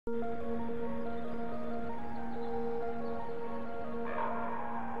Hey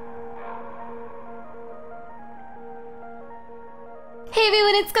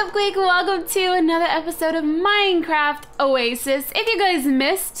everyone, it's Cupquake. Welcome to another episode of Minecraft Oasis. If you guys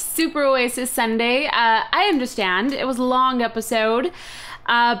missed Super Oasis Sunday, I understand. It was a long episode,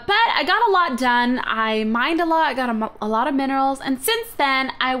 but I got a lot done. I mined a lot, I got a lot of minerals, and since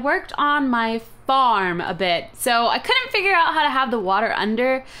then I worked on my farm a bit. So I couldn't figure out how to have the water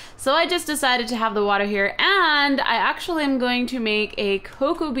under, so I just decided to have the water here, and I actually am going to make a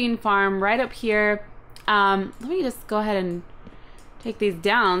cocoa bean farm right up here. Let me just go ahead and take these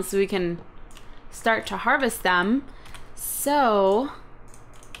down so we can start to harvest them. So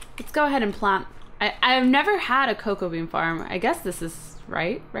let's go ahead and plant. I've never had a cocoa bean farm. I guess this is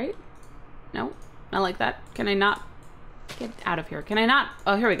right? No, not like that. Can I not get out of here? Can I not?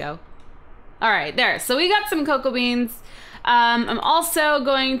 Oh, here we go. All right, there. So we got some cocoa beans. I'm also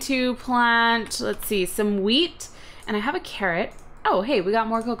going to plant, let's see, some wheat, and I have a carrot. Oh, hey, we got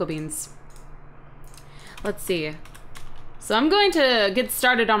more cocoa beans. Let's see. So I'm going to get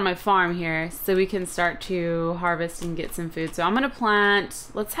started on my farm here so we can start to harvest and get some food. So I'm gonna plant,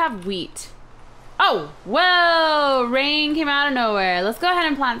 let's have wheat. Oh, whoa, rain came out of nowhere. Let's go ahead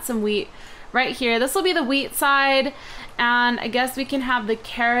and plant some wheat right here. This will be the wheat side, and I guess we can have the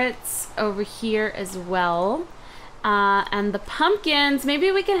carrots over here as well. And the pumpkins,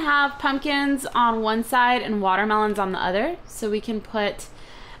 maybe we can have pumpkins on one side and watermelons on the other. So we can put,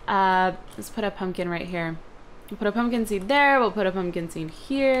 let's put a pumpkin right here. We'll put a pumpkin seed there, we'll put a pumpkin seed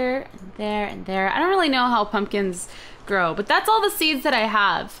here, and there, and there. I don't really know how pumpkins grow, but that's all the seeds that I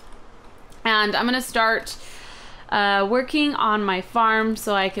have. And I'm gonna start working on my farm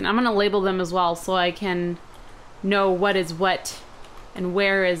so I'm gonna label them as well so I can know what is what and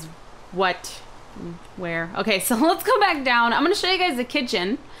where is what and where. Okay, so let's go back down. I'm gonna show you guys the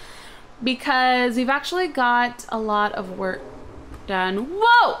kitchen because we've actually got a lot of work done.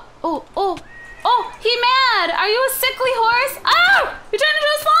 Whoa! Oh, he mad! Are you a sickly horse? Oh! You turned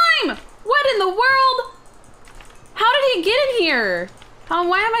into a slime! What in the world? How did he get in here? Why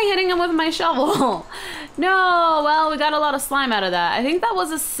am I hitting him with my shovel? No, well, we got a lot of slime out of that. I think that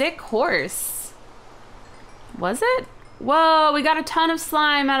was a sick horse. Was it? Whoa, we got a ton of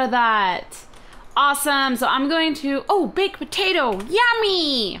slime out of that. Awesome, so I'm going to, oh, baked potato,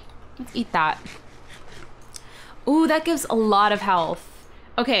 yummy! Let's eat that. Ooh, that gives a lot of health.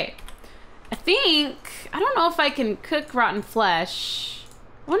 Okay. I don't know if I can cook rotten flesh.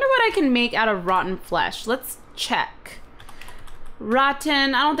 I wonder what I can make out of rotten flesh. Let's check.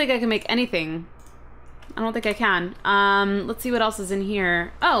 Rotten, I don't think I can make anything. I don't think I can. Let's see what else is in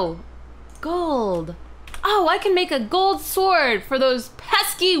here. Oh, gold. Oh, I can make a gold sword for those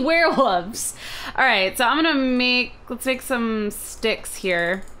pesky werewolves. All right, so I'm gonna let's make some sticks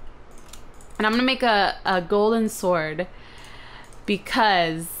here. And I'm gonna make a golden sword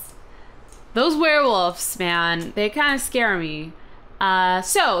because those werewolves, man, they kind of scare me.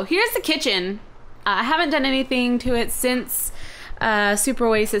 So here's the kitchen. I haven't done anything to it since Super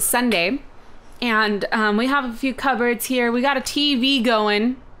Oasis Sunday. And we have a few cupboards here. We got a TV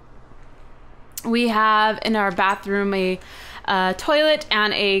going. We have in our bathroom a toilet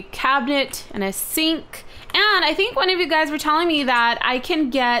and a cabinet and a sink. And I think one of you guys were telling me that I can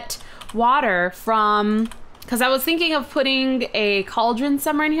get water from, because I was thinking of putting a cauldron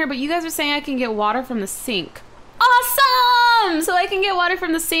somewhere in here, but you guys are saying I can get water from the sink. Awesome! So I can get water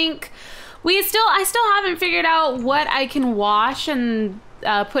from the sink. I still haven't figured out what I can wash and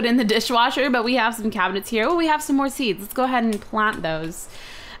put in the dishwasher, but we have some cabinets here. Oh, we have some more seeds. Let's go ahead and plant those.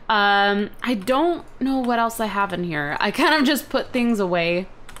 I don't know what else I have in here. I kind of just put things away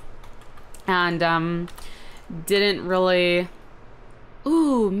and didn't really...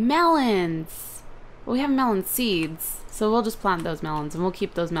 Ooh, melons! We have melon seeds, so we'll just plant those melons and we'll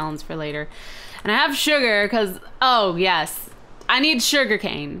keep those melons for later. And I have sugar because, oh yes, I need sugar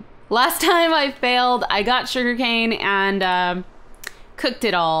cane. Last time I failed, I got sugar cane and cooked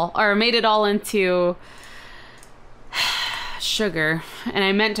it all, or made it all into sugar, and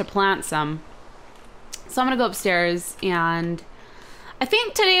I meant to plant some. So I'm gonna go upstairs, and I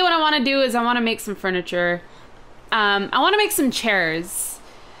think today what I want to do is I want to make some furniture. I want to make some chairs.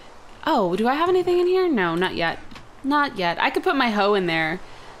 Oh, do I have anything in here? No, not yet. Not yet. I could put my hoe in there.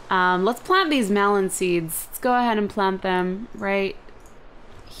 Let's plant these melon seeds. Let's go ahead and plant them right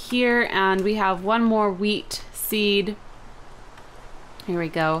here. And we have one more wheat seed. Here we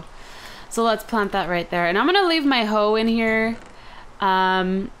go. So let's plant that right there. And I'm going to leave my hoe in here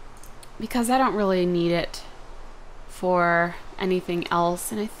because I don't really need it for anything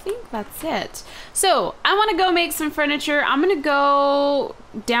else. And I think that's it. So I want to go make some furniture. I'm going to go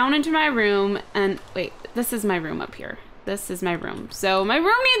down into my room and wait, this is my room up here. This is my room. So my room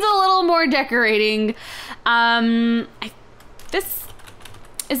needs a little more decorating. This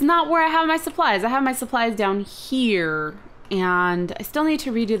is not where I have my supplies. I have my supplies down here. And I still need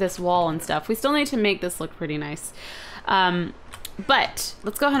to redo this wall and stuff. We still need to make this look pretty nice. But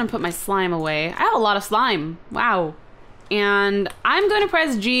let's go ahead and put my slime away. I have a lot of slime. Wow. And I'm going to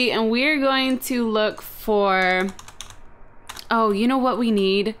press G and we're going to look for... Oh, you know what we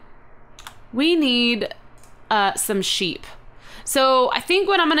need? We need some sheep. So I think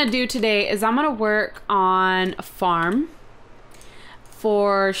what I'm going to do today is I'm going to work on a farm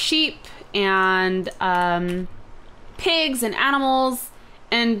for sheep and pigs and animals.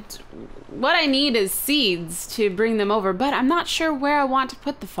 And what I need is seeds to bring them over, but I'm not sure where I want to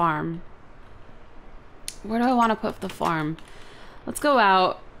put the farm. Where do I want to put the farm? Let's go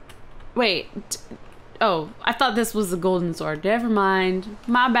out. Wait. Oh, I thought this was the golden sword. Never mind.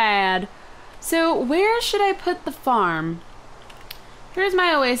 My bad. So where should I put the farm? Here's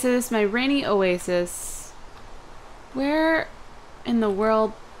my oasis, my rainy oasis. Where in the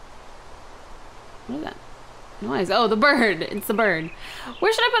world? What is that noise? Oh, the bird. It's the bird.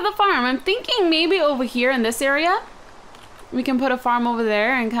 Where should I put the farm? I'm thinking maybe over here in this area. We can put a farm over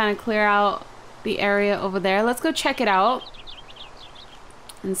there and kind of clear out the area over there. Let's go check it out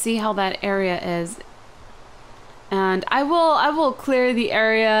and see how that area is. And I will clear the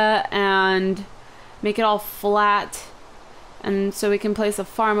area and make it all flat, and so we can place a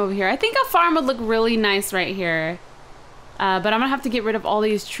farm over here. I think a farm would look really nice right here, but I'm gonna have to get rid of all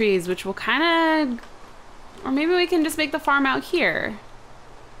these trees, which will kind of, or maybe we can just make the farm out here.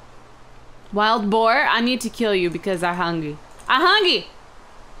 Wild boar, I need to kill you because I'm hungry. I'm hungry.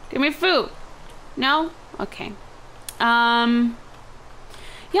 Give me food. No? Okay.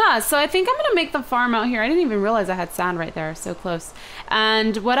 Yeah, so I think I'm gonna make the farm out here. I didn't even realize I had sand right there, so close.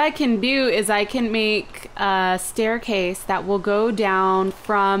 And what I can do is I can make a staircase that will go down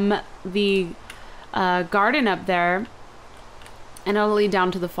from the garden up there, and it'll lead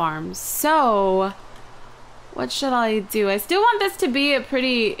down to the farm. So, what should I do? I still want this to be a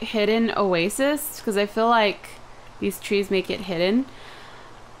pretty hidden oasis, because I feel like these trees make it hidden.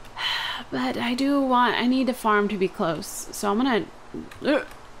 But I need the farm to be close. So I'm gonna...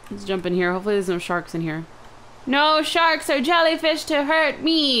 let's jump in here. Hopefully there's no sharks in here. No sharks or jellyfish to hurt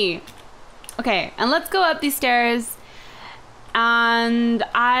me. Okay, and let's go up these stairs. And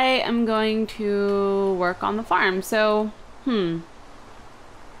I am going to work on the farm. So,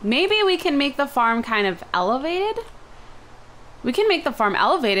 maybe we can make the farm kind of elevated. We can make the farm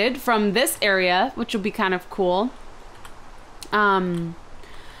elevated from this area, which will be kind of cool.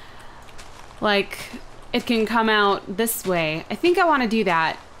 Like, it can come out this way. I think I want to do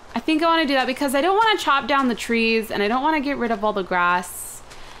that. I think I want to do that because I don't want to chop down the trees and I don't want to get rid of all the grass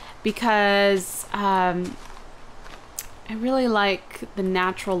because I really like the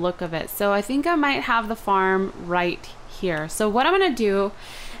natural look of it. So I think I might have the farm right here. So what I'm going to do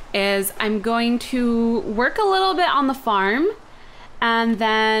is I'm going to work a little bit on the farm and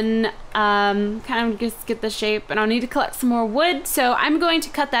then kind of just get the shape, and I'll need to collect some more wood. So I'm going to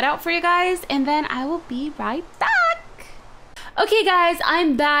cut that out for you guys and then I will be right back. Okay guys,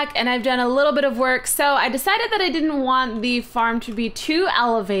 I'm back and I've done a little bit of work. So I decided that I didn't want the farm to be too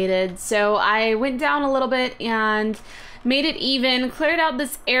elevated. So I went down a little bit and made it even, cleared out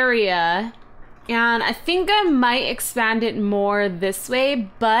this area. And I think I might expand it more this way,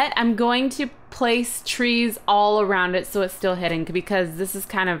 but I'm going to place trees all around it so it's still hidden because this is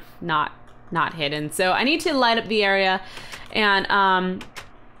kind of not hidden. So I need to light up the area and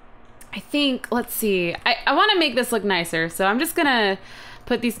I think, let's see, I want to make this look nicer. So I'm just gonna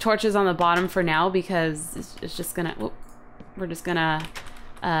put these torches on the bottom for now because it's just gonna, we're just gonna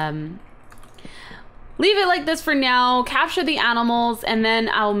leave it like this for now, capture the animals, and then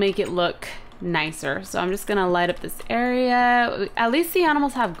I'll make it look nicer. So I'm just gonna light up this area. At least the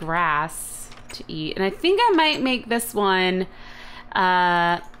animals have grass to eat. And I think I might make this one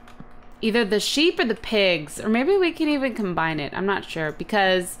either the sheep or the pigs, or maybe we can even combine it. I'm not sure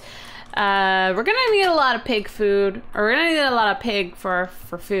because we're gonna need a lot of pig food, or we're gonna need a lot of pig for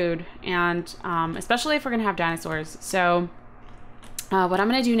food, and especially if we're gonna have dinosaurs. So what I'm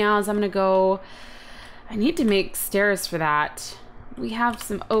gonna do now is I'm gonna go, I need to make stairs for that. We have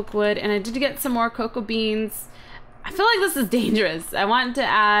some oak wood, and I did get some more cocoa beans. I feel like this is dangerous. I want to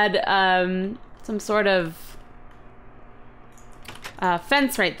add some sort of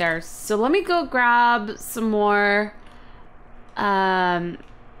fence right there. So let me go grab some more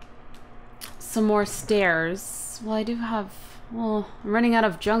stairs. Well, I do have Oh, I'm running out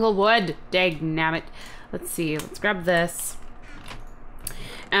of jungle wood. Dagnabbit. Let's see. Let's grab this.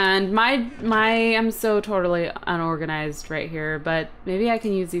 And I'm so totally unorganized right here, but maybe I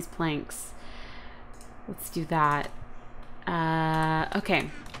can use these planks. Let's do that. Okay.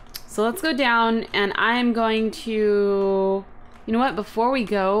 So let's go down, and I'm going to, you know what, before we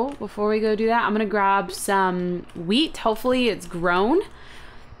go do that, I'm gonna grab some wheat. Hopefully it's grown.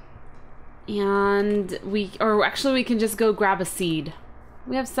 And we can just go grab a seed.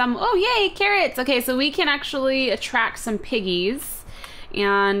 We have some, oh yay, carrots. Okay, so we can actually attract some piggies,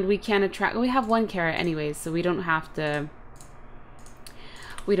 and we can attract, we have one carrot anyways, so we don't have to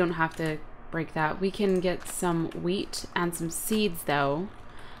break that. We can get some wheat and some seeds though.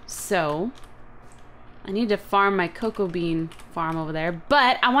 So I need to farm my cocoa bean farm over there,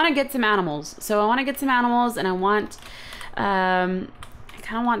 but I want to get some animals. So I want to get some animals, and I want, I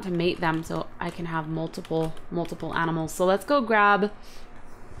kind of want to mate them so I can have multiple animals. So let's go grab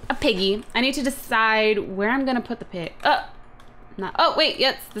a piggy. I need to decide where I'm gonna put the pig. Oh wait,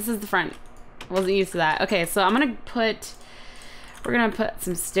 yes, this is the front. I wasn't used to that. Okay, so we're gonna put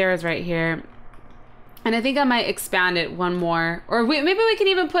some stairs right here. And I think I might expand it one more. Or maybe we can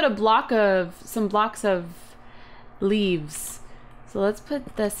even put some blocks of leaves. So let's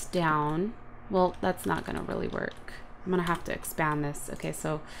put this down. Well, that's not gonna really work. I'm gonna have to expand this. Okay,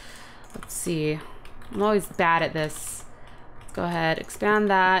 so let's see. I'm always bad at this. Let's go ahead, expand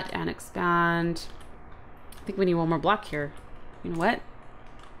that, and expand. I think we need one more block here. You know what?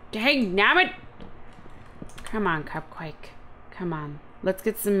 Dang, nabbit! Come on, Cupquake. Come on. Let's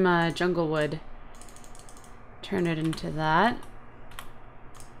get some jungle wood. Turn it into that.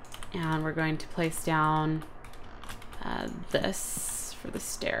 And we're going to place down this for the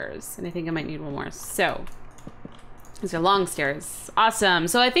stairs. And I think I might need one more. So, these are long stairs. Awesome.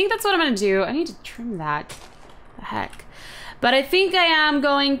 So I think that's what I'm going to do. I need to trim that. The heck. But I think I am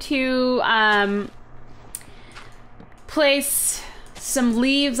going to place some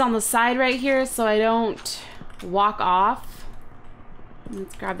leaves on the side right here so I don't walk off.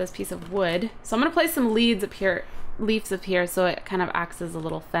 Let's grab this piece of wood. So I'm gonna place some leaves up here so it kind of acts as a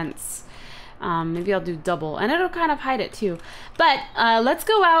little fence. Maybe I'll do double, and it'll kind of hide it too. But let's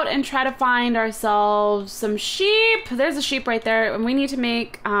go out and try to find ourselves some sheep. There's a sheep right there, and we need to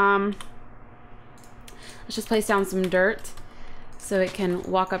make, let's just place down some dirt so it can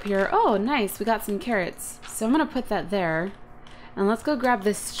walk up here. Oh, nice, we got some carrots. So I'm gonna put that there, and let's go grab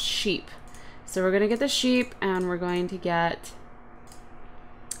this sheep. So we're gonna get the sheep, and we're going to get,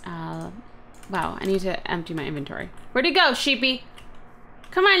 wow, I need to empty my inventory. Where'd it go, sheepy?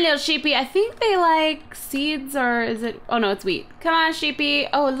 Come on, little sheepy. I think they like seeds, or is it? Oh no, it's wheat. Come on, sheepy.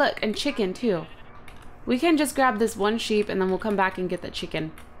 Oh, look, and chicken too. We can just grab this one sheep, and then we'll come back and get the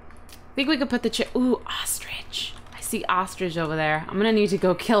chicken. I think we could put the ooh, ostrich. I see ostrich over there. I'm gonna need to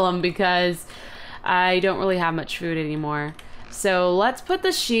go kill him because I don't really have much food anymore. So let's put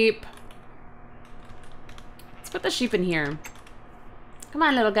the sheep. Let's put the sheep in here. Come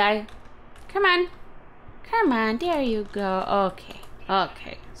on, little guy. Come on. Come on, there you go. Okay.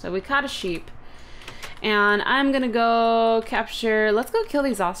 Okay, so we caught a sheep. And I'm gonna go capture, let's go kill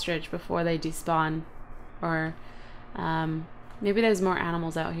these ostrich before they despawn. Or maybe there's more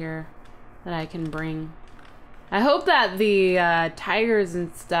animals out here that I can bring. I hope that the tigers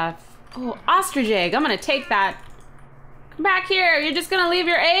and stuff. Oh, ostrich egg, I'm gonna take that. Come back here, you're just gonna leave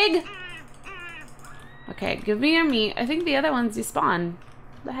your egg? Okay, give me your meat. I think the other ones despawn.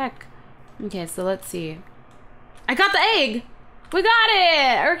 What the heck? Okay, so let's see. I got the egg! We got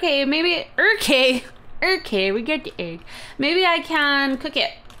it! Okay, maybe... Okay, we get the egg. Maybe I can cook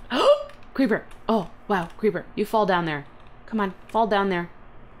it. Oh! Creeper! Oh, wow, creeper. You fall down there. Come on, fall down there.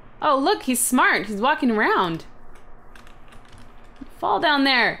 Oh, look, he's smart. He's walking around. Fall down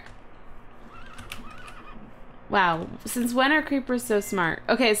there. Wow, since when are creepers so smart?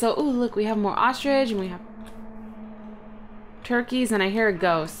 Okay, so, ooh, look, we have more ostrich, and we have turkeys, and I hear a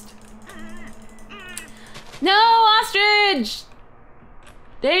ghost. No, ostrich!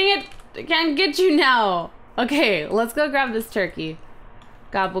 Dang it, I can't get you now. Okay, let's go grab this turkey.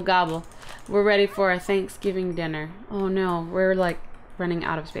 Gobble, gobble. We're ready for a Thanksgiving dinner. Oh no, we're like running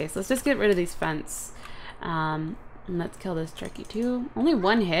out of space. Let's just get rid of these fence. And let's kill this turkey too. Only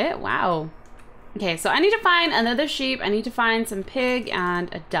one hit? Wow. Okay, so I need to find another sheep. I need to find some pig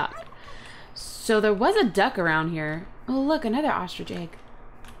and a duck. So there was a duck around here. Oh look, another ostrich egg.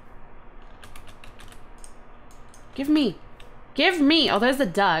 Give me. Give me. Oh, there's a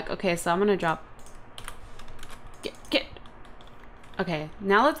duck. Okay, so I'm gonna drop. Get. Okay,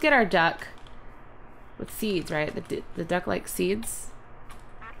 now let's get our duck with seeds, right? The duck likes seeds.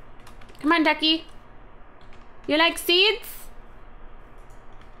 Come on, ducky. You like seeds?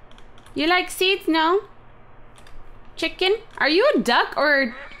 You like seeds? No? Chicken? Are you a duck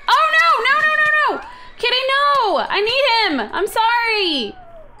or... Oh, no, no, no, no, no. Kitty, no. I need him. I'm sorry.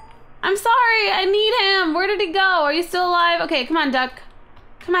 I'm sorry. I need him. Where did he go? Are you still alive? Okay, come on, duck.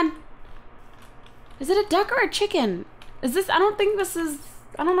 Come on. Is it a duck or a chicken? Is this... I don't think this is...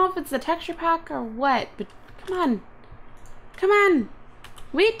 I don't know if it's the texture pack or what, but come on. Come on.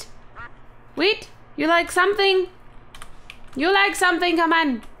 Wait. Wait. You like something? You like something? Come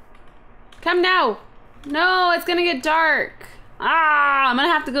on. Come now. No, it's gonna get dark. Ah, I'm gonna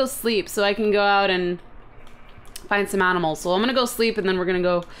have to go sleep so I can go out and find some animals. So I'm gonna go sleep and then we're gonna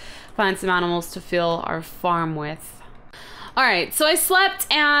go find some animals to fill our farm with. All right, so I slept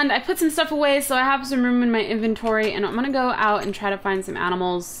and I put some stuff away so I have some room in my inventory, and I'm gonna go out and try to find some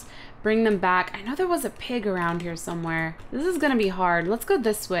animals, bring them back. I know there was a pig around here somewhere. This is gonna be hard. Let's go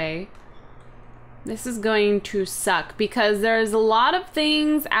this way. This is going to suck because there's a lot of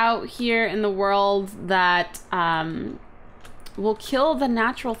things out here in the world that will kill the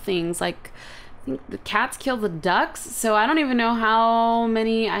natural things. Like, I think the cats kill the ducks, so I don't even know how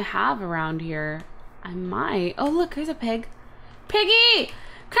many I have around here. I might. Oh, look, there's a pig. Piggy!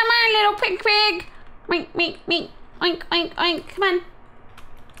 Come on, little pig. Oink, oink, oink, oink, oink, oink. Come on.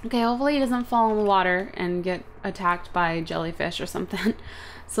 Okay, hopefully he doesn't fall in the water and get attacked by jellyfish or something.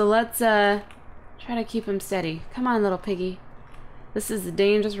 So let's try to keep him steady. Come on, little piggy. This is a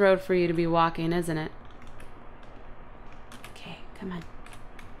dangerous road for you to be walking, isn't it? Okay, come on.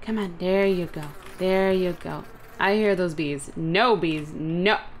 Come on, there you go. There you go. I hear those bees. No bees,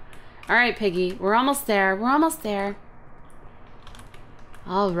 no. All right, piggy, we're almost there. We're almost there.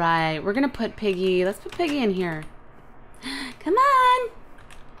 All right, we're gonna put Piggy. Let's put Piggy in here. Come on.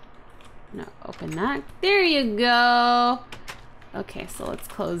 No, open that. There you go. Okay, so let's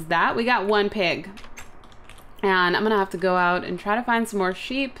close that. We got one pig. And I'm gonna have to go out and try to find some more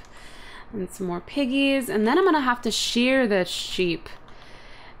sheep and some more piggies. And then I'm gonna have to shear the sheep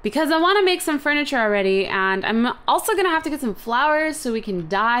because I wanna make some furniture already. And I'm also gonna have to get some flowers so we can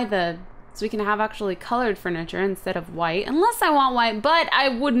dye the, so we can have actually colored furniture instead of white. Unless I want white, but I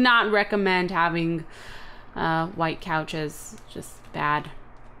would not recommend having white couches. Just bad,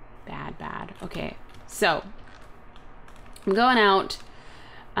 bad, bad. Okay, so I'm going out.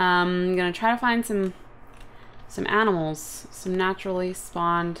 I'm gonna try to find some animals, some naturally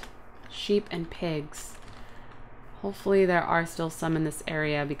spawned sheep and pigs. Hopefully there are still some in this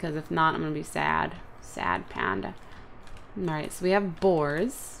area, because if not, I'm gonna be sad. Sad panda. All right, so we have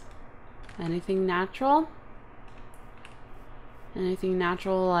boars. Anything natural? Anything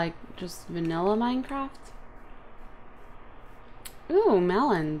natural like just vanilla Minecraft? Ooh,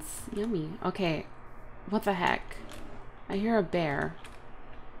 melons. Yummy. Okay, what the heck? I hear a bear.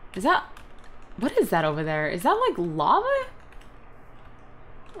 Is that... What is that over there? Is that like lava?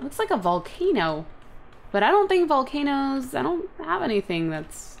 It looks like a volcano. But I don't think volcanoes... I don't have anything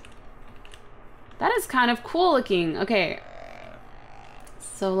that's... That is kind of cool looking. Okay.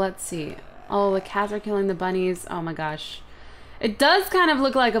 So let's see. Oh, the cats are killing the bunnies. Oh my gosh. It does kind of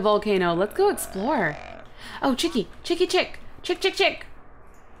look like a volcano. Let's go explore. Oh, chickie. Chickie chick. Chick, chick, chick.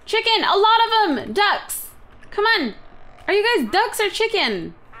 Chicken! A lot of them! Ducks! Come on! Are you guys ducks or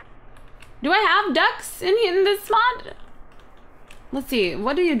chicken? Do I have ducks in this mod? Let's see.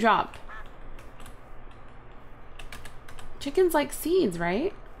 What do you drop? Chickens like seeds,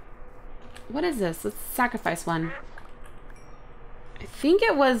 right? What is this? Let's sacrifice one. I think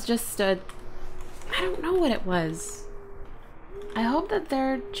it was just a... I don't know what it was. I hope that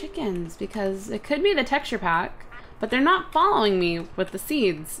they're chickens, because it could be the texture pack, but they're not following me with the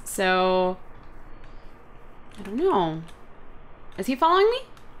seeds, so... I don't know. Is he following me?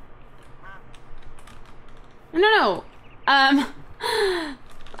 No. I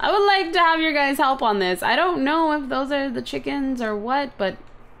would like to have your guys' help on this. I don't know if those are the chickens or what, but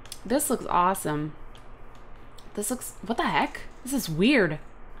this looks awesome. This looks... What the heck? This is weird.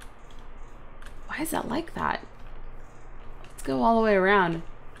 Why is that like that? Let's go all the way around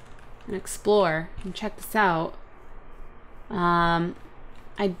and explore and check this out.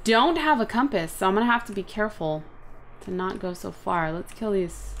 I don't have a compass, so I'm gonna have to be careful to not go so far. Let's kill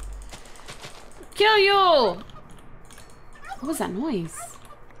these. Kill you! What was that noise?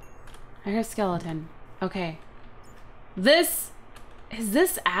 I hear a skeleton. Okay. This... Is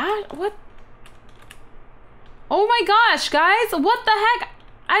this at? What? Oh my gosh, guys! What the heck?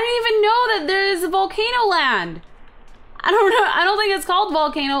 I didn't even know that there is a volcano land. I don't know. I don't think it's called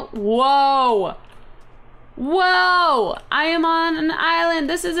volcano. Whoa. Whoa. I am on an island.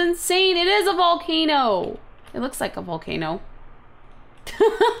 This is insane. It is a volcano. It looks like a volcano.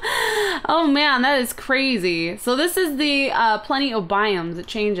 Oh man, that is crazy. So this is the plenty of biomes. It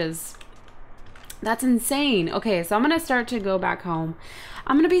changes. That's insane. Okay, so I'm gonna start to go back home.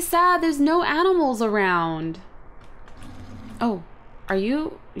 I'm gonna be sad there's no animals around. Oh, are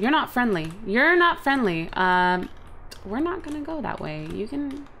you? You're not friendly. You're not friendly. We're not gonna go that way. You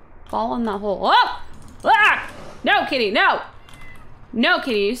can fall in the hole. Oh! Ah! No, kitty, no! No,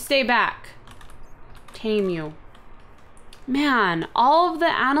 kitty, you stay back. Tame you. Man, all of the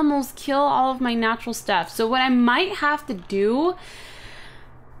animals kill all of my natural stuff. So what I might have to do,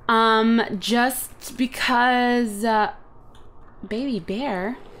 just because, baby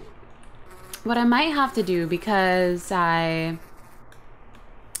bear, what I might have to do, because I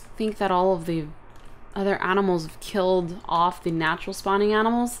think that all of the other animals have killed off the natural spawning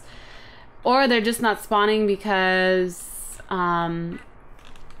animals, or they're just not spawning because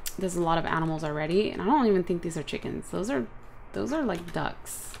there's a lot of animals already, and I don't even think these are chickens. Those are like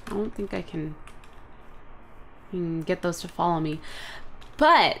ducks. I don't think I can get those to follow me.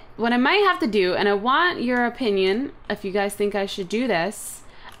 But what I might have to do, and I want your opinion if you guys think I should do this,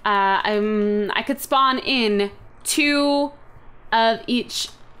 I could spawn in 2 of each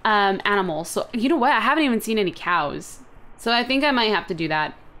animal. So you know what? I haven't even seen any cows. So I think I might have to do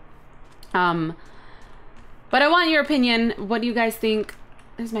that. But I want your opinion. What do you guys think?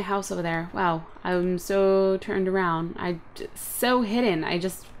 There's my house over there. Wow, I'm so turned around. So hidden. I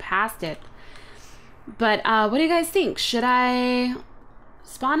just passed it. But what do you guys think? Should I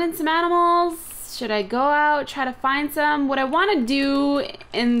spawn in some animals? Should I go out, try to find some? What I want to do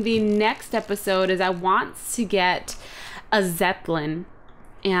in the next episode is I want to get a Zeppelin.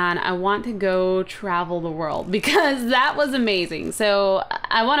 And I want to go travel the world because that was amazing. So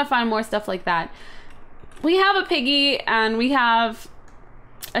I want to find more stuff like that. We have a piggy and we have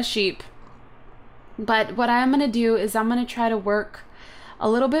a sheep. But what I'm going to do is I'm going to try to work a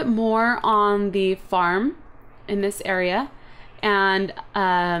little bit more on the farm in this area and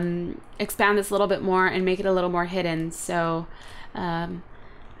expand this a little bit more and make it a little more hidden. So I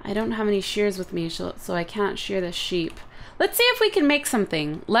don't have any shears with me, so I can't shear the sheep. Let's see if we can make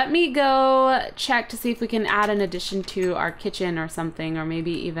something. Let me go check to see if we can add an addition to our kitchen or something, or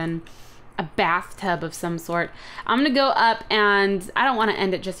maybe even a bathtub of some sort. I'm gonna go up, and I don't want to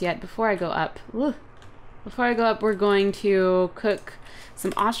end it just yet. Before I go up, we're going to cook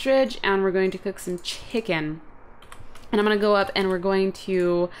some ostrich and we're going to cook some chicken. And I'm gonna go up and we're going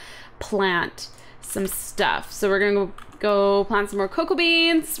to plant some stuff. So we're gonna go plant some more cocoa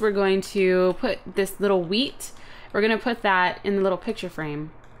beans. We're going to put this little wheat. We're gonna put that in the little picture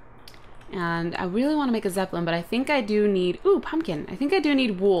frame. And I really want to make a Zeppelin, but I think I do need, ooh, pumpkin. I think I do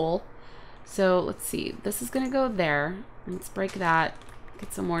need wool. So let's see, this is gonna go there. Let's break that,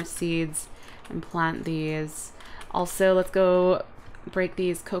 get some more seeds and plant these. Also, let's go break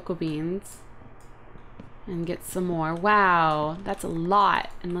these cocoa beans and get some more. Wow, that's a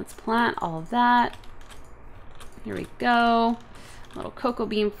lot. And let's plant all of that. Here we go. Little cocoa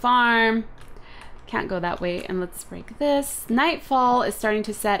bean farm. Can't go that way. And let's break this. Nightfall is starting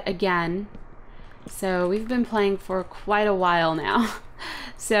to set again. So we've been playing for quite a while now.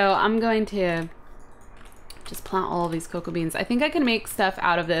 So I'm going to just plant all of these cocoa beans. I think I can make stuff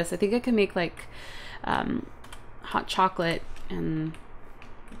out of this. I think I can make like hot chocolate and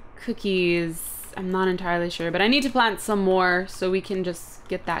cookies. I'm not entirely sure, but I need to plant some more so we can just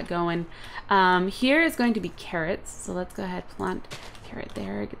get that going. Here is going to be carrots. So let's go ahead, plant carrot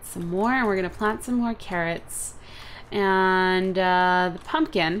there, get some more, and we're gonna plant some more carrots. And the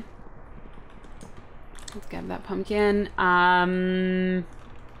pumpkin, let's grab that pumpkin. I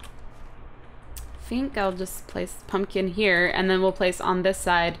think I'll just place pumpkin here, and then we'll place on this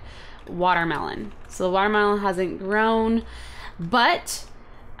side watermelon. So the watermelon hasn't grown, but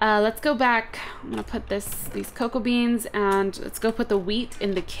let's go back. I'm gonna put these cocoa beans, and let's go put the wheat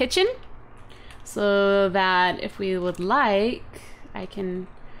in the kitchen so that if we would like, I can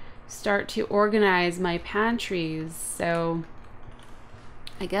start to organize my pantries. So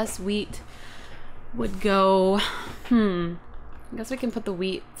I guess wheat would go, I guess we can put the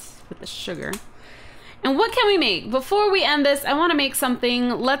wheat with the sugar. And what can we make? Before we end this, I want to make something.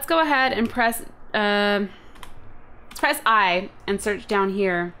 Let's go ahead and press I and search down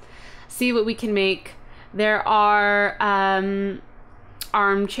here. See what we can make. There are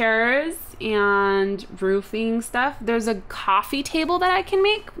armchairs and roofing stuff. There's a coffee table that I can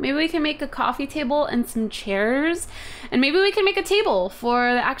make. Maybe we can make a coffee table and some chairs. And maybe we can make a table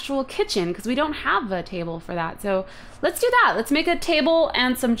for the actual kitchen because we don't have a table for that. So let's do that. Let's make a table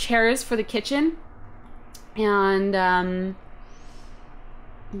and some chairs for the kitchen. And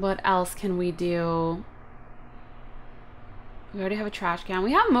what else can we do? We already have a trash can.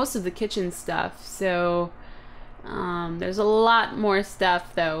 We have most of the kitchen stuff, so There's a lot more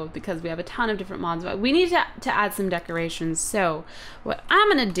stuff though because we have a ton of different mods, but we need to add some decorations. So what I'm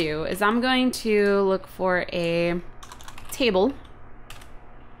gonna do is I'm going to look for a table,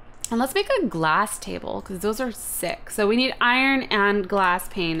 and let's make a glass table because those are sick. So we need iron and glass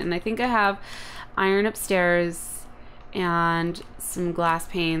pane, and I think I have iron upstairs and some glass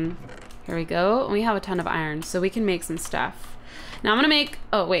pane. Here we go. We have a ton of iron, so we can make some stuff. Now I'm gonna make,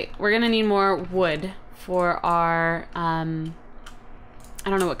 oh wait, we're gonna need more wood for our, I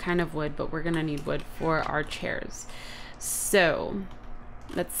don't know what kind of wood, but we're gonna need wood for our chairs. So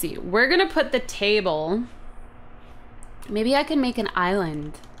let's see, we're gonna put the table, maybe I can make an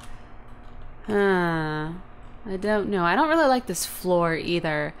island. I don't know. I don't really like this floor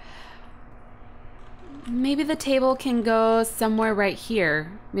either. Maybe the table can go somewhere right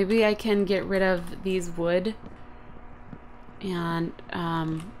here. Maybe I can get rid of these wood and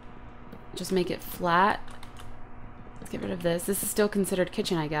just make it flat. Let's get rid of this. This is still considered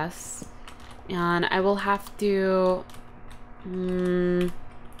kitchen, I guess. And I will have to...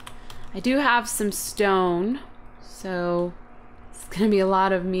 I do have some stone, so it's gonna be a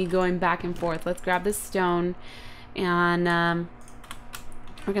lot of me going back and forth. Let's grab this stone and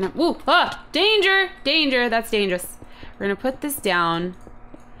we're gonna... Woo! Ah! Danger! Danger! That's dangerous. We're gonna put this down,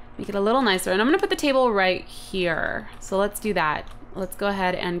 make it a little nicer, and I'm gonna put the table right here. So let's do that. Let's go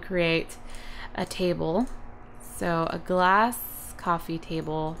ahead and create a table. So a glass coffee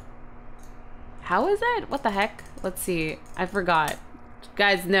table. How is it? What the heck? Let's see. I forgot.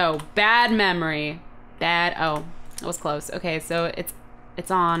 Guys, no. Bad memory. Bad. Oh, it was close. Okay, so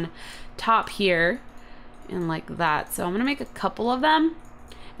it's on top here and like that. So I'm gonna make a couple of them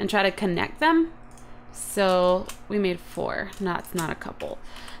and try to connect them. So we made 4. No, it's not a couple.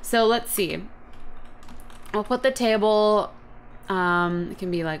 So let's see. I'll put the table, it can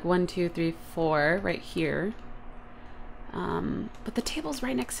be like 1, 2, 3, 4 right here. But the table's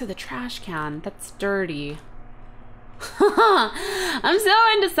right next to the trash can. That's dirty. I'm so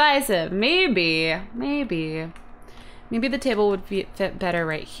indecisive. Maybe the table would fit better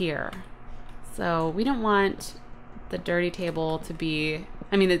right here. So we don't want the dirty table to be,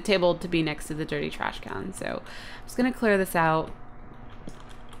 the table to be next to the dirty trash can. So I'm just gonna clear this out.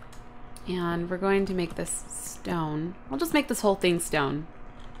 And we're going to make this stone. I'll just make this whole thing stone.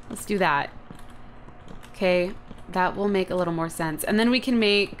 Let's do that. Okay, that will make a little more sense. And then we can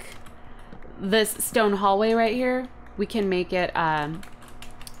make this stone hallway right here. We can make it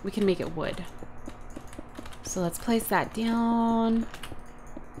wood. So let's place that down.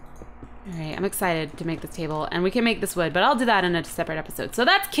 All right, I'm excited to make this table, and we can make this wood, but I'll do that in a separate episode. So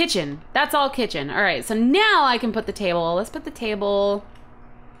that's kitchen. That's all kitchen. All right, so now I can put the table. Let's put the table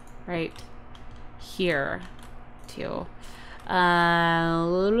right here too. I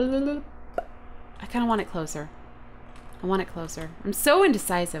kind of want it closer. I want it closer. I'm so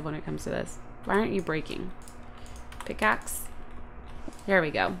indecisive when it comes to this. Why aren't you breaking? Pickaxe. There we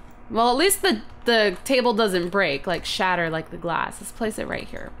go. Well, at least the table doesn't break, like shatter like the glass. Let's place it right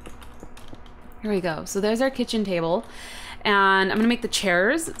here. Here we go. So there's our kitchen table. And I'm gonna make the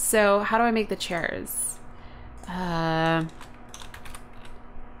chairs. So how do I make the chairs?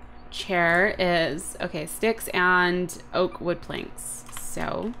 Chair is, okay, sticks and oak wood planks.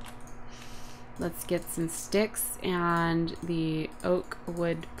 So let's get some sticks and the oak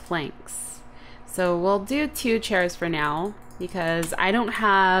wood planks. So we'll do 2 chairs for now because I don't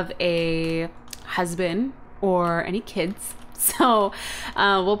have a husband or any kids. So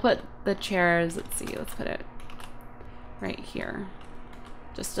we'll put the chairs, let's see, let's put it right here.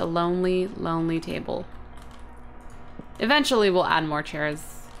 Just a lonely, lonely table. Eventually we'll add more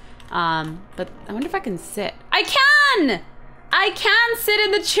chairs. But I wonder if I can sit. I can! I can sit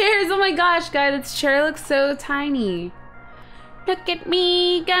in the chairs. Oh my gosh, guys, this chair looks so tiny. Look at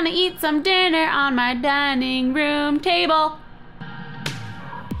me, gonna eat some dinner on my dining room table.